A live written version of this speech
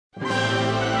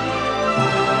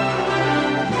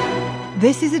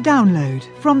This is a download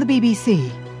from the BBC.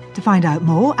 To find out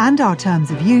more and our terms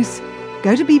of use,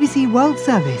 go to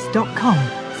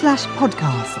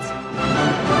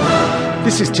bbcworldservice.com/podcasts.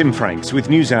 This is Tim Franks with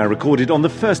Newshour recorded on the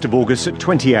 1st of August at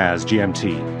 20 hours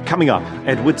GMT. Coming up,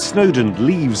 Edward Snowden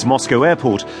leaves Moscow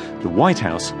airport. The White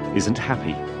House isn't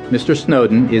happy. Mr.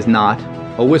 Snowden is not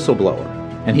a whistleblower,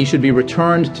 and he should be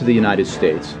returned to the United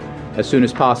States as soon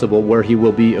as possible, where he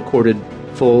will be accorded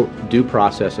full due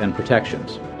process and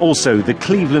protections. Also, the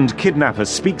Cleveland kidnapper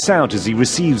speaks out as he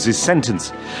receives his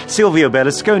sentence. Silvio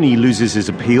Berlusconi loses his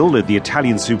appeal at the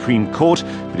Italian Supreme Court,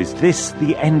 but is this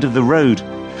the end of the road?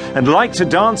 And like to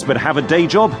dance but have a day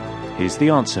job? Here's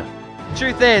the answer.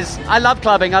 Truth is, I love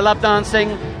clubbing, I love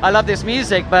dancing, I love this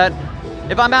music, but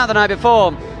if I'm out the night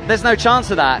before, there's no chance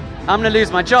of that. I'm going to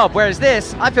lose my job, whereas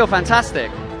this, I feel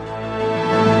fantastic.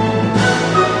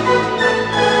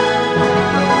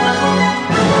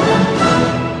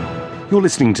 You're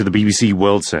listening to the BBC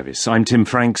World Service. I'm Tim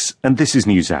Franks, and this is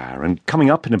Newshour. And coming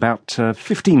up in about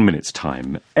 15 minutes'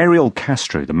 time, Ariel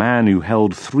Castro, the man who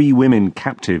held 3 women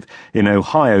captive in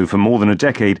Ohio for more than a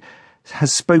decade,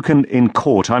 has spoken in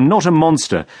court. I'm not a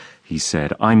monster, he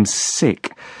said. I'm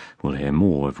sick. We'll hear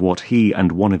more of what he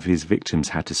and one of his victims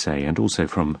had to say, and also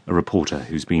from a reporter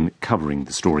who's been covering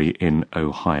the story in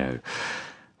Ohio.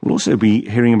 We'll also be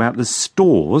hearing about the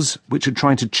stores which are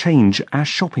trying to change our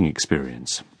shopping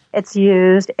experience. It's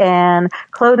used in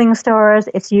clothing stores.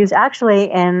 It's used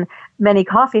actually in many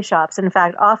coffee shops. In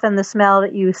fact, often the smell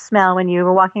that you smell when you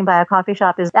were walking by a coffee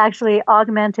shop is actually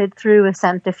augmented through a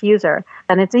scent diffuser.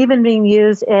 And it's even being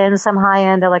used in some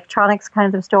high-end electronics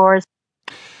kinds of stores.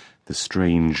 The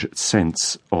strange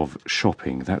sense of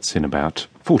shopping. That's in about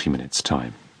 40 minutes'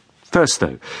 time. First,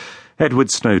 though,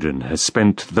 Edward Snowden has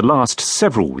spent the last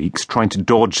several weeks trying to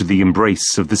dodge the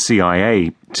embrace of the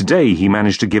CIA. Today, he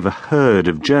managed to give a herd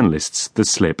of journalists the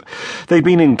slip. They've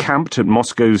been encamped at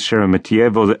Moscow's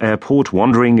Sheremetyevo airport,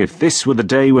 wondering if this were the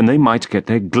day when they might get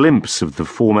their glimpse of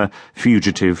the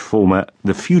fugitive former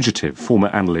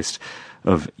analyst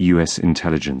of US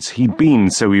intelligence. He'd been,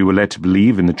 so we were led to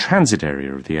believe, in the transit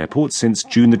area of the airport since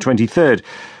June the 23rd,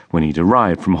 when he'd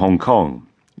arrived from Hong Kong.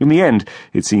 In the end,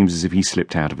 it seems as if he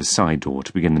slipped out of a side door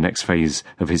to begin the next phase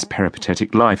of his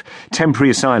peripatetic life, temporary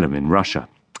asylum in Russia.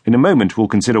 In a moment, we'll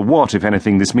consider what, if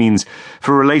anything, this means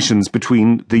for relations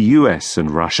between the US and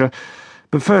Russia.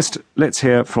 But first, let's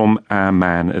hear from our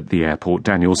man at the airport,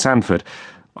 Daniel Sanford.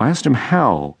 I asked him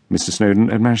how Mr. Snowden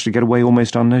had managed to get away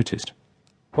almost unnoticed.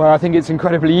 Well, I think it's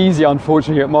incredibly easy,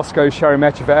 unfortunately, at Moscow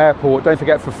Sheremetyevo Airport. Don't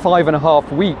forget, for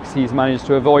 5.5 weeks he's managed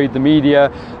to avoid the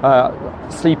media,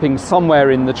 sleeping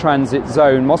somewhere in the transit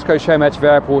zone. Moscow Sheremetyevo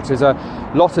Airport is a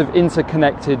lot of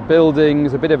interconnected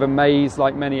buildings, a bit of a maze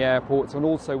like many airports, and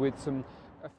also with some